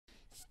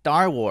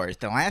Star Wars: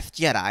 The Last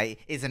Jedi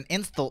is an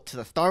insult to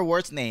the Star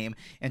Wars name,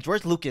 and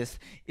George Lucas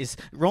is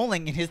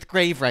rolling in his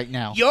grave right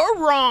now. You're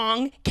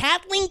wrong.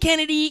 Kathleen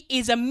Kennedy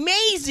is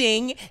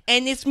amazing,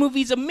 and this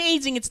movie's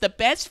amazing. It's the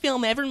best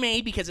film ever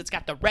made because it's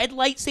got the red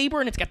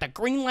lightsaber and it's got the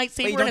green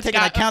lightsaber. But you don't take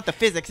into account the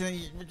physics.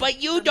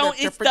 But you don't.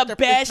 It's the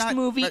best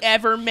movie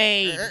ever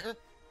made.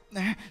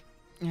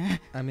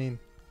 I mean,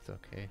 it's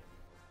okay.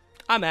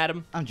 I'm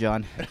Adam. I'm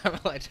John.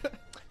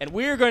 And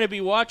we're going to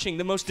be watching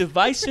the most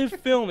divisive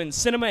film in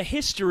cinema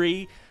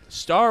history,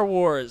 Star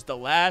Wars: The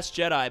Last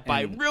Jedi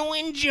by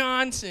Rian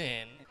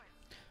Johnson.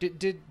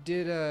 Did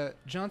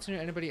Johnson or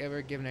anybody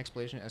ever give an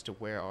explanation as to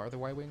where are the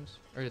Y-Wings?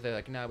 Or are they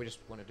like, nah, we just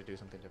wanted to do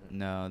something different?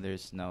 No,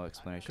 there's no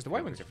explanation. Because the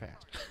Y-Wings are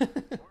fast.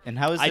 And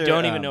how is I there,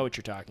 don't even know what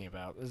you're talking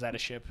about. Is that a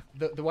ship?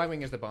 The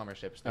Y-Wing is the bomber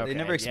ships. They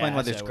never explain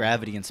why there's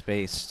gravity in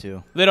space,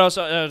 too. Then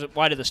also,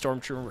 why do the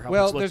stormtrooper helmets look different?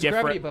 Well, there's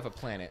gravity above a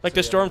planet. Like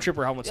the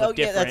stormtrooper helmets look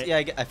different.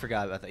 I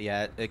forgot about that.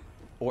 Yeah,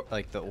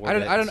 like the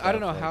orbit. I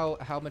don't know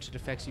like, how much it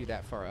affects you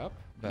that far up.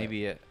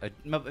 Maybe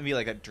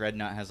like a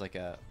dreadnought has like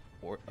a.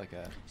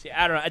 See,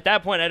 I don't know. At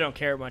that point, I don't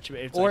care much about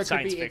it. It's or like it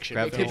science could be, fiction.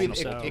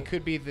 It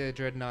could be the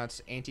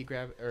dreadnought's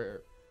anti-gravity,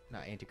 or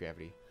not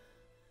anti-gravity,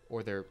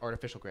 or their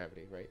artificial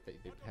gravity, right?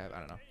 That they have. I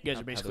don't know. You guys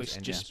are basically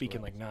just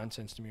speaking like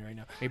nonsense to me right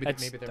now. Maybe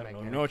they're I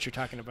don't know what you're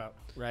talking about,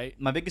 right?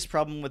 My biggest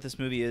problem with this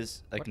movie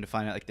is I can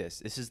define it like this: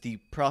 this is the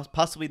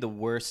possibly the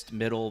worst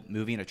middle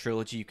movie in a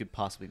trilogy you could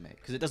possibly make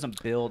because it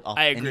doesn't build off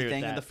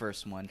anything in the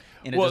first one,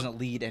 and it doesn't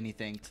lead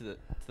anything to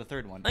the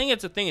third one. I think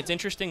that's the thing. It's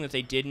interesting that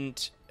they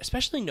didn't,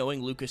 especially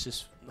knowing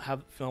Lucas's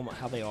film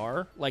how they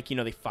are. Like, you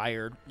know, they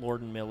fired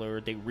Lord and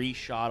Miller, they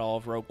reshot all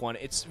of Rogue One.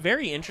 It's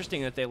very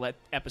interesting that they let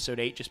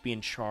Episode 8 just be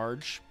in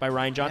charge by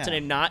Rian Johnson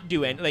and not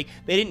do any, like,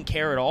 they didn't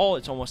care at all.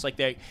 It's almost like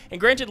they, and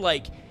granted,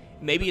 like,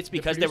 maybe it's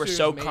because they were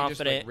so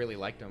confident. Just, like, really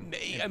liked him.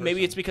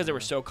 Maybe it's because they were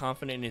so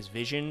confident in his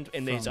vision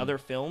in these other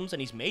films,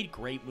 and he's made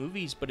great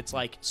movies. But it's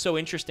like so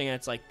interesting. And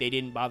it's like they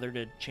didn't bother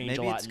to change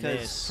a lot in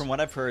this. From what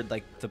I've heard,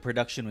 like the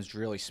production was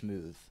really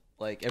smooth.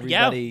 Like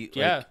everybody,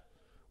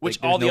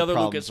 which like, all the no other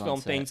problems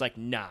Lucasfilm things like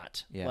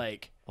not. Yeah.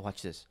 Like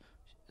watch this,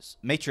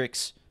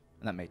 Matrix,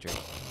 not Matrix.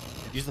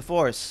 Use the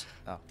Force.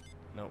 Oh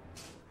nope,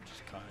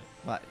 just caught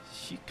it. Well,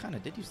 she kind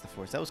of did use the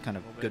Force. That was kind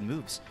of good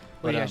moves.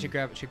 Well, yeah, she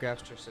grabs her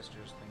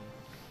sister's thing.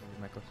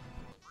 Necklace.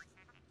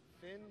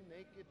 Finn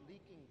naked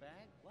leaking bag?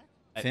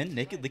 What? Finn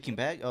naked leaking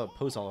bag? Oh,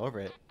 pose all over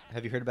it.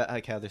 Have you heard about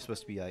like how they're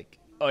supposed to be like?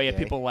 Oh yeah, gay?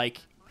 people like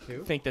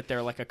think that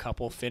they're like a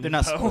couple. Finn. They're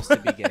not supposed to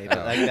be gay,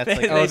 but like that's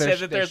like they said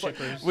that there's like,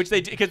 which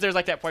they because there's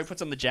like that point he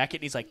puts on the jacket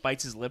and he's like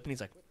bites his lip and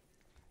he's like,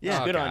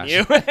 yeah, good on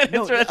you.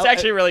 That's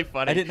actually really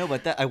funny. I didn't know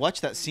about that. I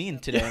watched that scene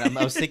today and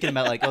I was thinking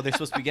about like, oh, they're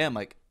supposed to be gay. I'm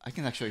like, I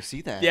can actually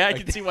see that. Yeah, I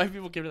like, can see why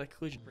people give it that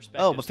conclusion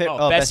perspective. Oh,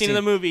 but best scene of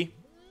the movie.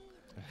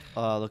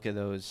 Oh, look at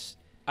those.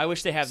 I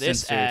wish they have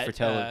this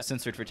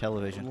censored for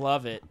television.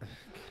 Love it.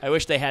 I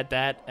wish they had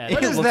that at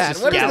What is that?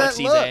 What does that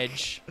Galaxy's look?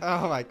 Edge.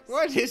 Oh my!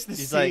 What is the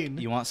He's scene?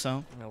 like, you want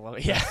some? I love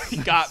it. Yeah,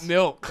 got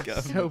milk.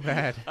 So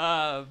bad.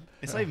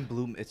 It's not even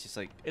blue. It's just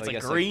like it's like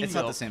green. It's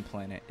not the same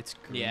planet. It's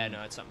green. Yeah,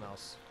 no, it's something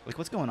else. Like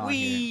what's going on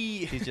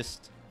here? He's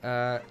just. He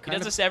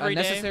does this every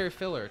day. Unnecessary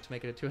filler to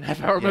make it a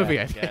 2.5-hour movie.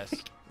 I guess.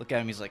 Look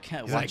at him. He's like,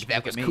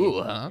 that was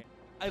cool, huh?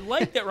 I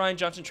like that Rian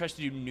Johnson tries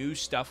to do new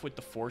stuff with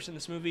the Force in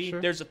this movie. Sure.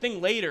 There's a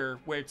thing later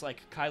where it's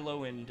like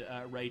Kylo and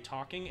Rey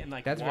talking, and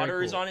like That's water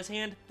very is cool. on his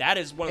hand. That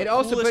is one of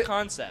the coolest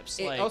concepts.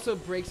 It like, also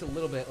breaks a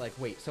little bit. Like,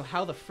 wait, so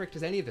how the frick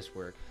does any of this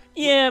work?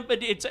 yeah, but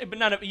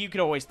none of you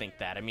could always think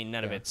that. I mean,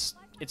 none of it's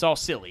all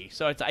silly.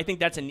 So I think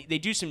they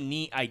do some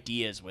neat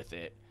ideas with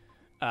it.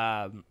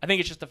 I think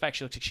it's just the fact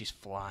she looks like she's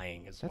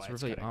flying. That's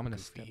really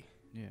ominous.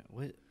 Yeah.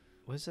 What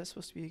is that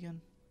supposed to be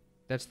again?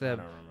 That's the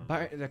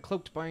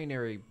cloaked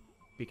binary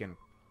beacon.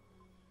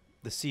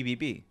 The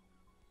CBB.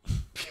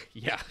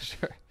 Yeah,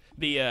 sure.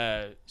 The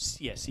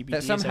CBB.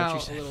 That somehow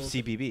is that what you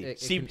said?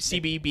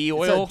 CBB. CBB It's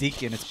oil. not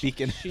Deacon. It's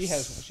Beacon. She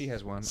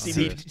has one.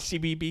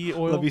 CBB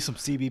oil. Love you some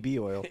CBB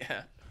oil.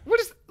 Yeah. What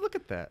is? Look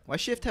at that. Why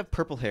does she have to have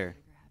purple hair?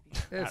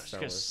 It's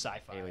just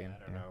sci-fi. Alien.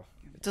 I don't know.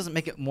 It doesn't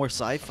make it more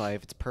sci-fi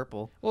if it's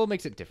purple. Well, it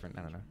makes it different.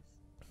 I don't know.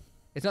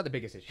 It's not the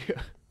biggest issue.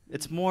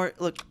 It's more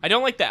look. I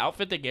don't like the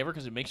outfit they gave her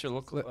because it makes her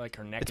look like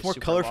her neck. It's is more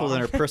super colorful long.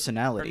 than her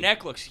personality. Her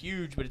neck looks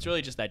huge, but it's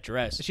really just that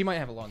dress. She might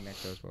have a long neck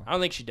though as well. I don't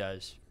think she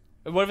does.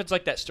 What if it's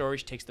like that story?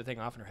 She takes the thing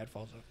off and her head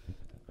falls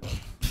off.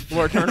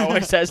 Lord Turn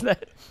always says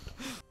that.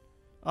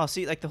 Oh,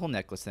 see, like the whole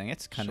necklace thing.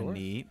 It's kind of Sure.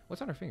 neat.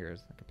 What's on her finger? Is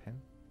it like a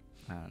pen?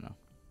 I don't know.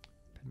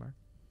 Pen mark?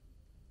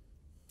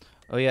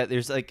 Oh yeah,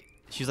 there's like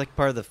she's like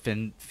part of the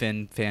Finn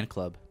fan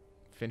club.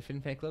 Finn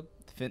fan club?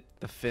 Finn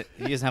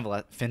he doesn't have a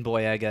lot. Finn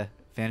Boyega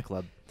fan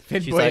club.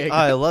 Finn She's Boyega. like, oh,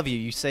 I love you.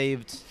 You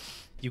saved.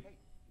 You.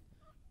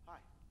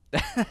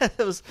 that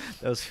was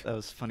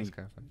funny. That's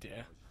kind of funny.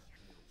 Yeah.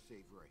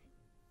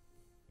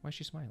 Why is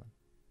she smiling?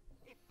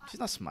 She's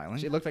not smiling.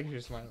 She looked like she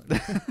was smiling.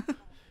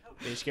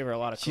 They just gave her a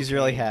lot of. She's cocaine,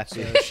 really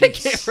happy. so She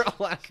she's- gave her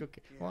a lot of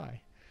cocaine.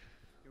 Why?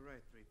 You're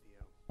right,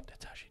 3PO.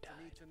 That's how she died.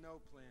 Need to know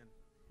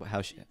plan.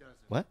 How she?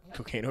 What?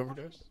 Cocaine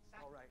overdose.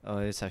 All right. Oh,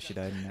 that's how she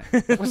died.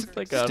 In It was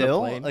like on a still,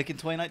 plane. like in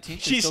 2019,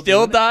 She she's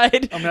still doing it?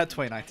 died. I'm not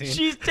 2019.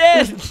 She's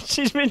dead.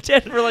 She's been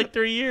dead for like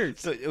 3 years.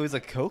 So it was a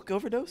coke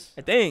overdose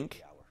I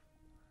think.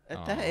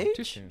 at that Aw, age.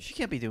 too soon. She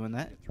can't be doing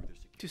that.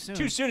 Too soon.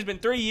 Too soon. It's been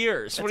 3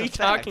 years. That's What are a you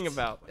talking fact.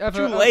 about? Yeah,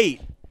 Too but,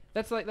 late.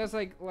 That's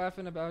like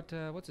laughing about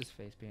what's his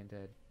face being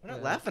dead. I'm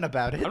not laughing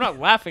about it. I'm not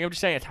laughing. I'm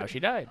just saying that's how she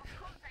died.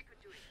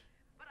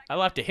 I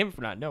laughed at him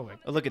for not knowing.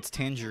 Oh, look, it's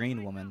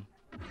Tangerine Woman.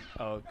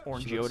 Oh,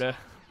 Orange She looks- Yoda.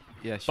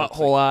 Yeah, she looks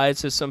Butthole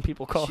eyes, as some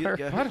people call she- her.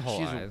 yeah, Butthole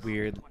she's eyes.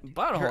 weird.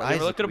 Butthole. Her You eyes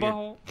ever looked at a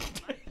look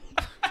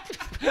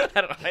butthole?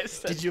 I don't know. I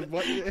said Did you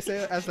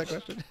ask that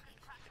question?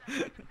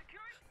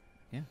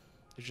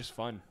 It's just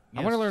fun.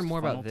 I want to Yes, learn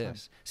more fun about old time.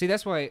 this. See,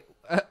 that's why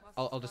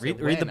I'll just say Read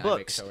the when I make a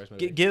books. Star Wars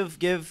movie.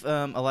 Give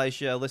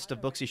Elijah a list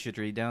of books he should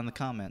read down in the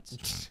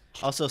comments.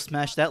 Also,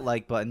 smash that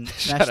like button.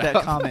 Smash that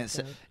up. comment.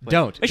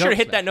 Don't. Make sure to don't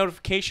hit that smash.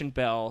 notification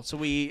bell so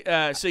we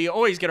so you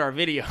always get our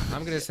video.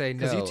 I'm gonna say no.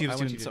 Because I YouTube's want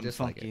doing you to something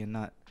dislike funky it. and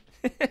not.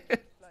 Every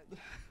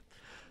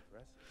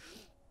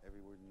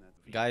word in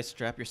that. Guys,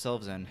 strap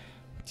yourselves in.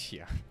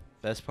 Yeah.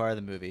 Best part of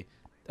the movie.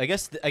 I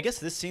guess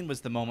this scene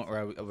was the moment where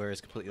I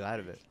was completely out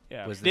of it.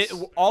 Yeah. Was this?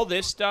 All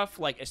this stuff,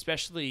 like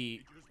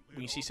especially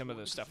when you see some of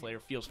this stuff later,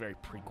 feels very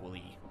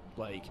prequel-y.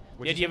 Like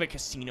the idea of a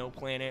casino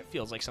planet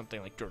feels like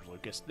something like George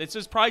Lucas. This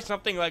is probably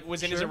something like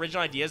was in his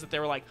original ideas that they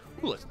were like,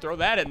 "Ooh, let's throw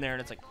that in there,"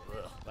 and it's like,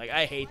 ugh. Like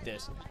I hate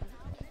this.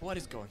 What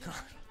is going on?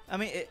 I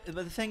mean, but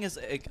the thing is,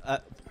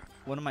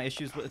 one of my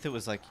issues with it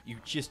was like you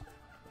just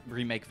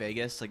remake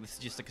Vegas. Like this is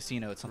just a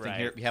casino. It's something Right.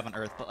 here we have on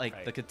Earth, but like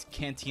Right. the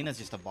cantina is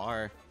just a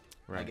bar.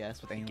 I Right.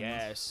 guess with aliens.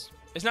 Yes.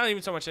 It's not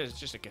even so much that it's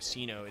just a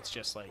casino. It's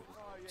just like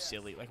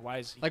silly. Like why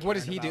is he Like, what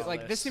does caring he do? about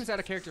Like, this seems out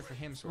of character for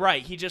him. Sort of.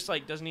 Right. He just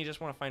like doesn't he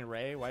just want to find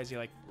Ray? Why is he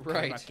like caring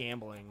Right. about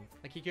gambling?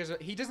 Like he cares.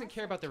 He doesn't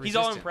care about the. He's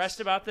all resistance. impressed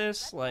about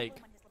this.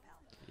 Like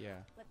Yeah.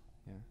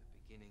 Yeah.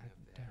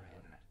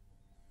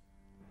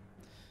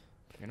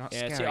 You're not yeah.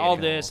 scary See all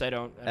at this. I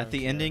don't At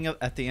the care. ending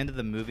of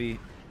the movie,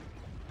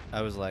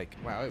 I was like,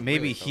 Wow, it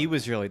maybe really he felt-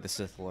 was really the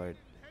Sith Lord,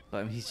 but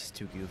I mean, he's just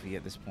too goofy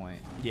at this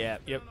point. Yeah.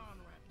 Yep.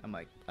 I'm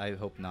like, I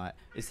hope not.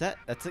 Is that?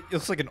 It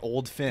looks like an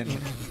old Finn.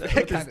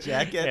 With his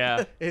jacket.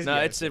 Yeah. His No,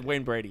 guy. it's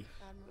Wayne Brady.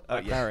 Oh,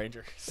 yeah. Power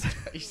Ranger.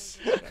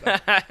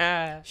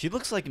 She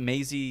looks like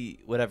Maisie,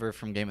 whatever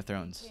from Game of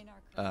Thrones.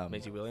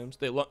 Maisie Williams,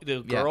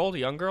 the girl, the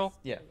young girl.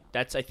 Yeah.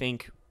 That's I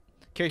think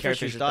Carrie Carrie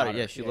Fisher's Fisher's daughter.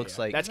 Yeah, she Yeah, looks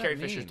yeah. like. That's What Carrie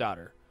does that Fisher's mean?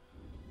 daughter.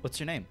 What's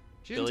her name?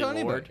 She didn't Billy tell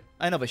anybody. Ward.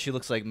 I know, but she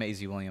looks like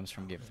Maisie Williams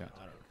from Game of Thrones.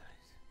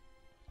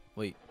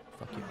 Wait,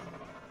 fuck you.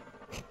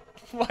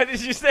 Why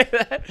did you say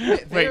that?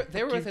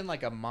 They were within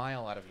like a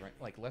mile out of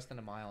like less than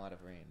a mile out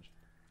of range.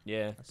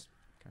 Yeah. That's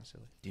kind of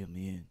silly. Deal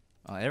me in.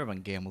 Oh, everyone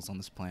gambles on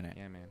this planet.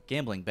 Yeah, man.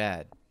 Gambling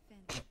bad.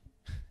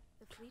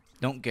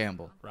 Don't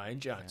gamble, Ryan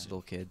Johnson.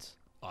 little kids.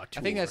 I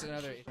think that's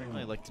another. I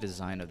really like the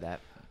design of that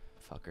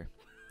fucker.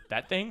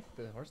 that thing.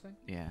 The horse thing.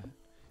 Yeah.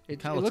 It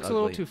Kinda looks a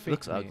little ugly. too fake.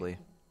 Looks to me. ugly.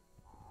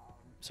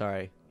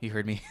 Sorry, he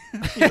heard me.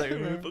 He's like,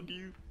 fuck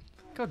you.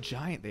 Look how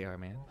giant they are,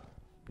 man.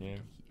 Yeah.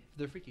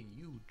 They're freaking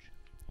huge.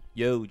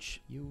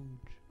 Huge. Huge.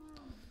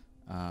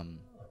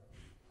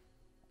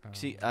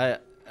 See,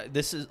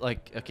 this is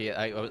like okay.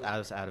 I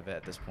was out of it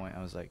at this point.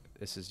 I was like,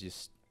 this is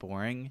just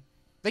boring.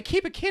 They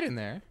keep a kid in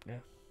there. Yeah.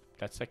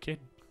 That's that kid.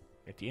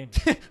 At the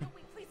end.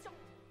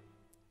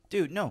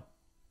 Dude, no.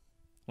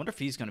 Wonder if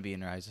he's gonna be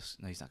in Rise of...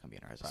 No, he's not gonna be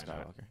in Rise of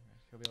Probably not.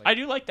 Skywalker. I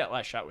do like that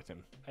last shot with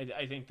him.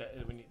 I think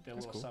that when the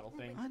little cool. subtle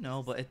thing. I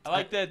know, but I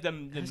like the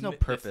has no the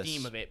purpose.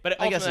 theme of it, but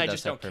I guess ultimately it I does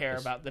just have don't care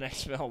purpose. about the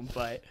next film.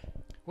 But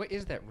What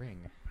is that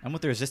ring? I'm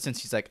with the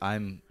Resistance. He's like,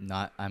 I'm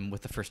not. I'm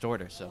with the First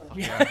Order. So fuck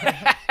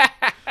yeah.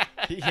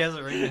 He has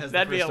a ring that has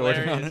that'd the be First Order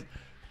on hilarious. it.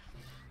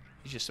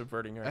 He's just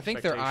subverting our. I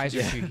think their eyes are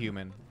expectations. too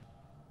human.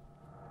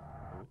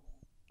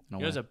 No You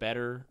know, there's way. a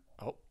better.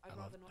 Oh, I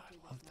love that.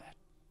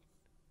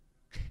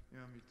 Yeah,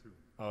 me too.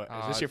 Oh,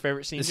 is this your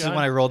favorite scene? This John? is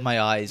when I rolled my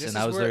eyes This and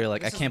is I was where- literally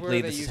like, I this is can't where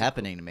believe they this is use-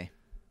 happening to me.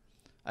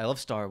 I love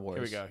Star Wars.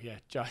 Here we go. Yeah,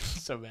 John's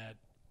so mad.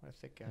 What a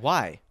thick guy.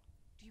 Why?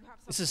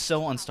 This is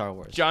so on Star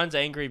Wars. John's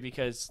angry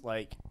because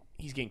like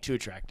he's getting too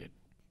attracted.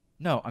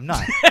 No, I'm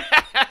not.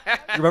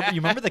 You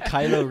remember the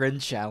Kylo Ren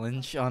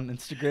challenge on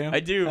Instagram? I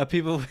do.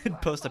 People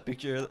would post a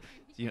picture.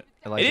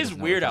 Elijah It is doesn't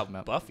know weird what how I'm talking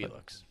about, buff he but-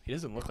 looks. He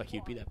doesn't look like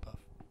he'd be that buff.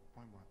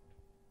 Why what?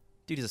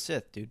 Dude, he's a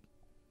Sith, dude.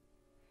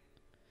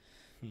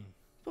 Hmm.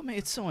 But man,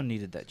 it's so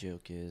unneeded that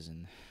joke is,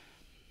 and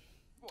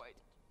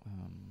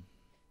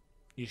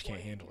You just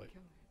can't handle it.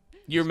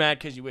 You're mad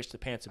because you wish the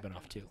pants had been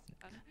off too.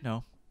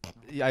 no.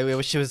 Yeah, I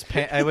wish it was.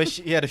 I wish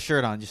he had a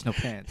shirt on, just no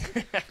pants.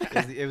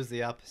 It was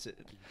the opposite.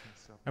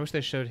 I wish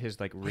they showed his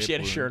like rib Wish he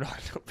had a wound. shirt on.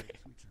 No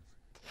pants.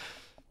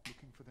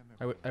 Looking for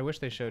them I wish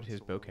they showed his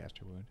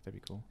bowcaster wound. That'd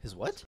be cool. His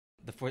what?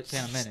 The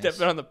Phantom Menace.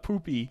 Stepping on the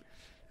poopy.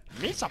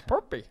 It's a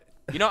poopy.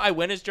 You know, I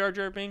went as Jar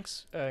Jar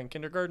Binks in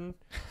kindergarten.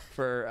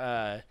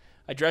 I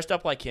dressed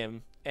up like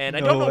him, and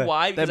I don't know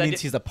why. Because That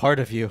means he's a part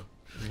of you.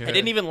 I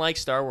didn't even like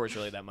Star Wars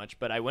really that much,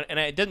 but I went, and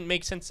it didn't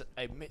make sense.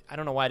 I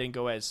don't know why I didn't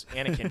go as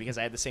Anakin because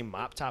I had the same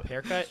mop top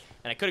haircut,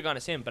 and I could have gone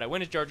as him, but I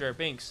went as Jar Jar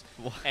Binks,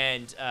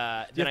 and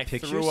then have I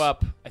pictures? threw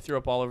up. I threw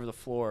up all over the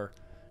floor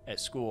at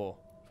school.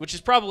 Which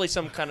is probably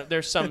some kind of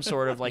there's some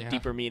sort of like Yeah.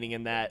 deeper meaning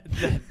in that.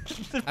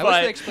 I wish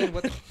they explained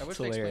what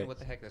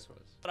the heck this was.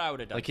 But I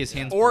would have done Like his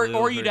hands or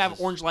blue you'd have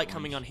versus orange light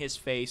coming on his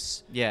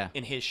face Yeah.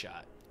 in his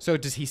shot. So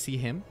does he see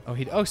him?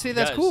 Oh, see,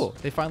 that's does. cool.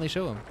 They finally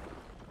show him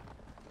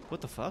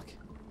What the fuck?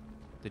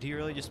 Did he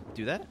really just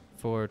do that?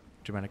 for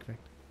dramatic effect.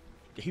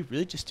 Did he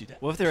really just do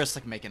that? What if they were just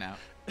like making out?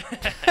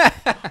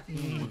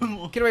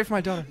 Get away from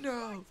my daughter.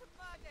 No.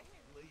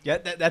 Yeah,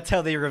 that's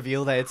how they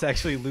reveal that it's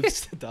actually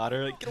Luke's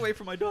daughter. Like, get away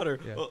from my daughter.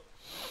 Yeah. Oh.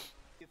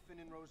 Give Finn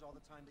and Rose all the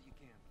time that you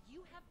can.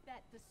 You have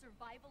bet the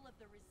survival of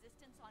the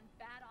resistance on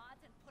bad odds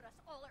and put us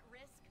all at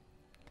risk.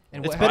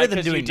 And It's what better happened- than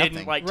Because you doing didn't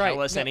nothing. like Right,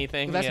 tell us no,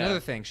 anything. But that's yeah. another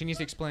thing. She needs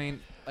to explain.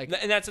 Like,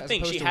 And that's the as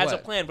thing. opposed She to has a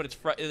what? plan, but it's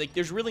like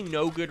there's really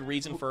no good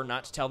reason for her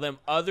not to tell them,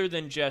 other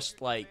than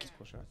just like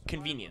Cool shot.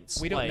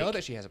 convenience. We don't like, know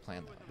that she has a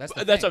plan though. That's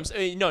the That's thing. what I'm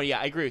saying. No, yeah,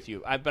 I agree with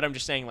you. But I'm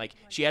just saying, like,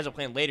 she has a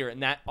plan later,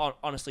 and that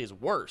honestly is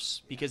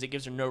worse because it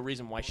gives her no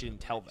reason why she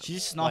didn't tell them.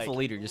 She's just not a Like,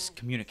 leader. Just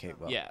communicate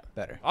well. Yeah.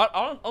 Better.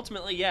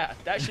 Ultimately, yeah,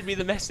 that should be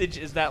the message: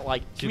 is that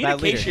like She's a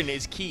bad leader. communication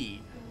is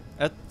key.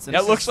 That's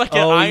That looks like an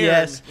oh, iron.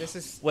 Yes. This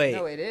is Wait.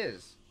 No, it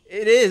is.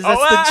 It is.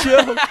 Oh, That's the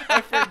joke.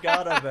 I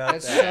forgot about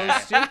That's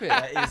that. so stupid.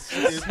 That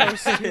is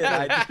stupid.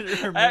 I didn't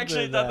remember I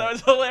actually thought that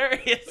was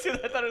hilarious.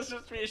 I thought it was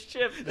supposed to be a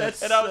ship,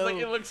 That's and I was like,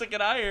 so- it looks like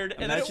an iron,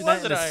 and then it Imagine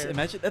was that. an iron.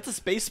 Imagine that's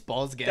a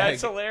Spaceballs gag.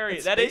 That's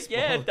hilarious. That's That is,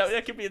 yeah, Spaceballs.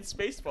 that could be in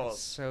Spaceballs.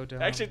 So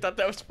dumb. I actually thought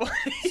that was funny.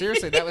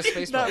 Seriously, that was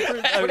Not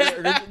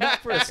Spaceballs. not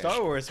for a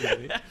Star Wars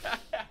movie.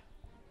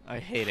 I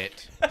hate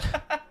it.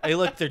 Hey,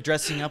 look, they're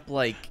dressing up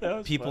like That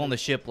was people funny. on the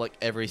ship, like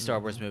every Star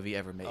Wars movie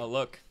ever made. Oh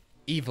look,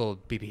 Evil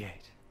BB-8.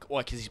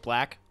 what? Because he's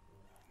black.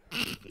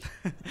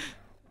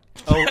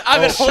 Oh,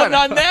 I've been shut holding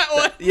up. on that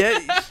one.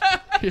 yeah.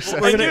 You're so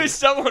I gonna- knew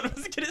someone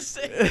was gonna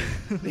say.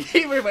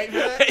 You were waiting for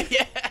that?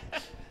 Yeah.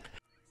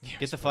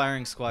 Get the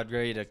firing squad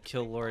ready to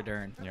kill Laura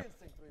Dern. Yep.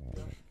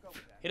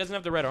 He doesn't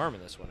have the red arm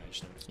in this one. I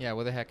just noticed. Yeah.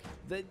 What the heck?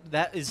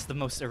 That is the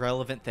most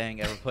irrelevant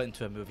thing ever put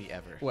into a movie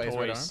ever. What is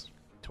red arm?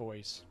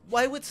 Toys.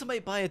 Why would somebody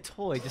buy a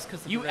toy just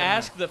because You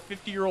ask the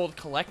 50-year-old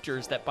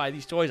collectors that buy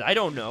these toys. I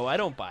don't know. I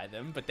don't buy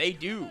them, but they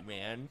do,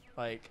 man.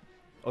 Like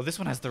Oh, this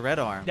one has the red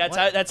arm. that's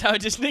What? how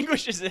it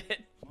distinguishes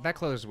it. That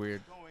clothes is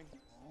weird.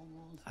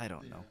 I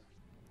don't know.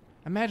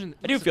 Imagine.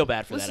 I do feel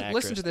bad for listen, that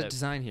Listen to actress the that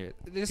design here.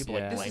 This, people,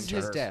 like, this blamed is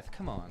his her. death.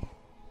 Come on.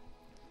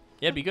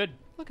 Yeah, it'd be good.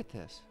 Look at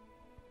this.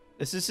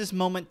 This is his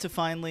moment to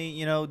finally,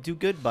 do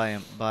good by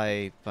him,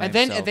 by And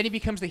himself. then he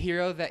becomes the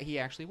hero that he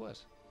actually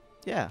was.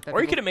 yeah. That Or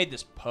he people- could have made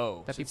this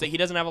Poe. that Since people- he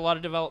doesn't have a lot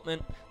of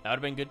development, that would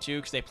have been good too,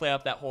 because they play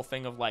up that whole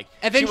thing of like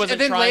And then, she wasn't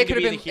and then trying Leia to could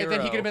be have the been. hero. And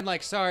then he could have been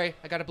like, "Sorry,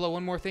 I got to blow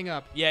one more thing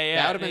up." Yeah, yeah.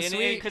 That would have been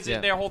sweet. Because Yeah.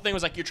 their whole thing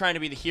was like you're trying to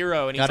be the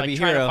hero, and he's Gotta like be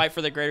trying hero. to fight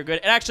for the greater good.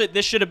 And actually,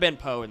 this should have been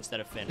Poe instead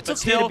of Finn. It's but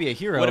okay to still, be a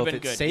hero would have if been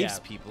it good. saves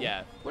yeah. people.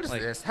 Yeah. What is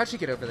Like- this? How'd she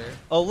get over there?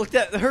 Oh, look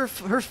at her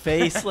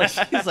face. Like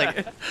she's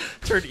like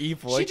turned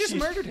evil. She Like, just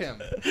she's- murdered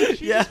him.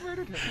 She Yeah. just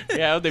murdered him.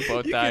 Yeah, they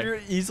both You died.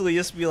 could easily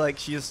just be like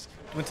she just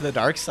went to the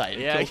dark side.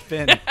 And Yeah. killed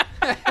Finn.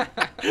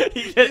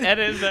 You can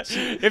edit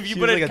if you she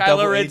put was in like a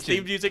double Kylo Ren's agent.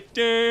 theme music,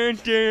 dun,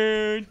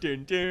 dun,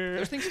 dun, dun.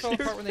 Those things fell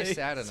apart when they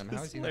sat on him. How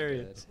It's is he not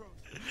hilarious.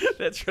 dead?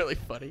 That's really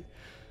funny.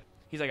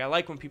 He's like, I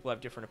like when people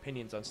have different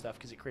opinions on stuff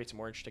because it creates a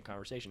more interesting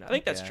conversation. I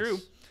think that's Yes. true.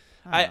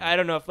 I I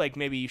don't know if like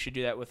maybe you should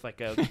do that with like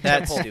a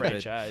That's whole stupid.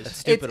 franchise. That's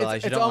stupid,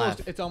 Elijah. it's Don't almost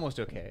laugh. it's almost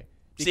okay.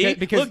 See,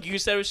 because look, you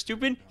said it was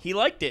stupid. He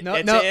liked it. no,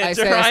 It's- no, it's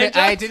I Rian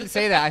Johnson. didn't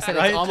say that. I said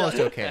it's Rian almost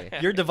Johnson. okay.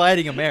 You're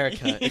dividing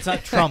America. It's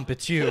not Trump.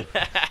 It's you.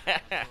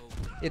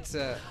 It's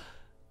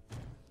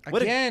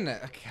What a- again.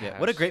 Yeah,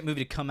 what a great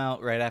movie to come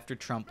out right after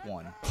Trump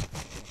won.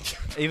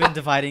 Even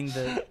dividing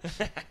the.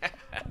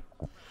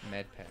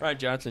 med pack. Ryan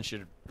Johnson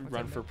should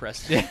run for that?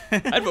 president.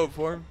 I'd vote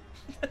for him.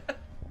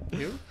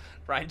 Who?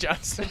 Ryan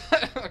Johnson.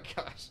 Oh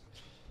gosh.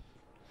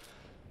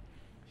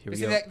 Here we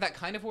See, go. that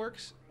kind of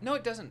works. No,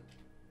 it doesn't.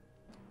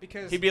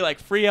 Because He'd be like,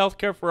 free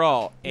healthcare for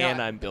all, No,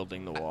 and I- I'm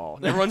building the wall.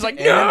 And everyone's like,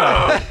 And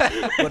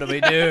no! what do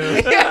we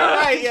do? yeah,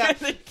 right, yeah.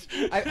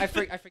 I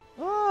freak.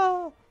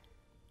 Oh.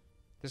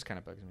 This kind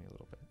of bugs me a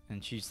little bit.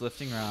 And she's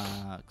lifting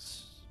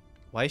rocks.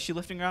 Why is she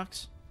lifting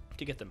rocks?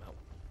 To get them out.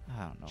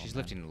 I don't know. She's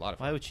man. lifting a lot of.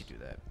 Why would she do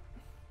that?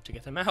 To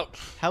get them out.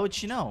 How would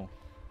she know?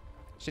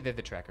 She did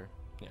the tracker.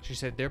 Yeah. She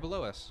said they're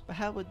below us. But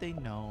how would they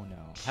know? No.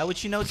 How would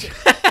she know?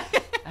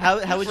 How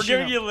would We're she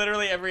giving know? you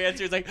literally every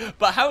answer. It's like,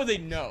 but how would they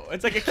know?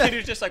 It's like a kid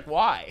who's just like,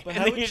 why? But And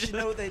how then would you she just-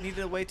 know they needed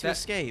a way to That-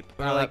 escape?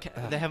 Or well,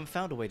 like they haven't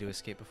found a way to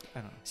escape before? I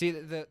don't know. See,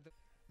 the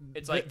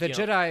It's the, like, the you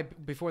know- Jedi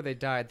before they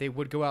died, they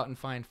would go out and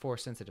find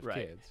Force sensitive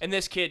Right. kids. And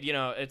this kid, you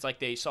know, it's like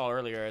they saw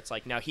earlier. It's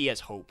like now he has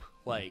hope.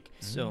 Like,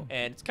 So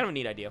and it's kind of a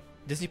neat idea.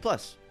 Disney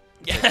Plus.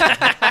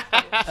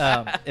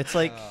 Yeah. It's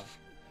like Uh,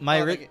 my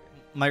well, ri- like-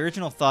 my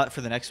original thought for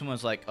the next one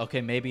was like,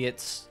 okay, maybe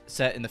it's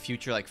set in the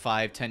future, like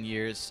 5-10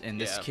 years, and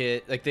this Yeah.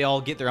 kid, like they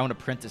all get their own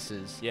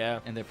apprentices. Yeah.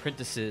 And the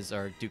apprentices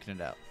are duking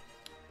it out.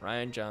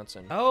 Ryan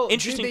Johnson. Oh, dude,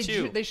 interesting they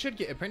too. They should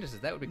get apprentices.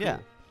 That would be cool. Yeah.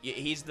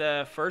 He's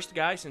the first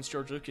guy since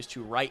George Lucas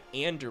to write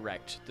and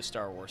direct the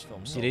Star Wars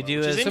films. Did he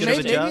do So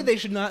maybe they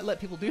should not let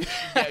people do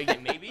that. Yeah,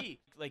 maybe.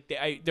 Like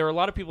there are a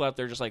lot of people out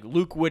there just like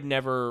Luke would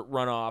never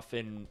run off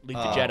and lead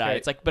the Jedi.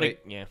 It's like, but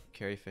yeah,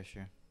 Carrie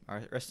Fisher. All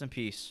right, rest in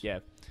peace. Yeah,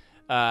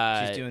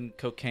 she's doing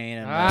cocaine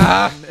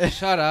and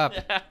Shut up.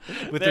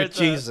 with her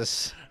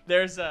Jesus.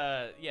 There's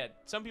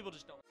some people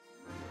just don't.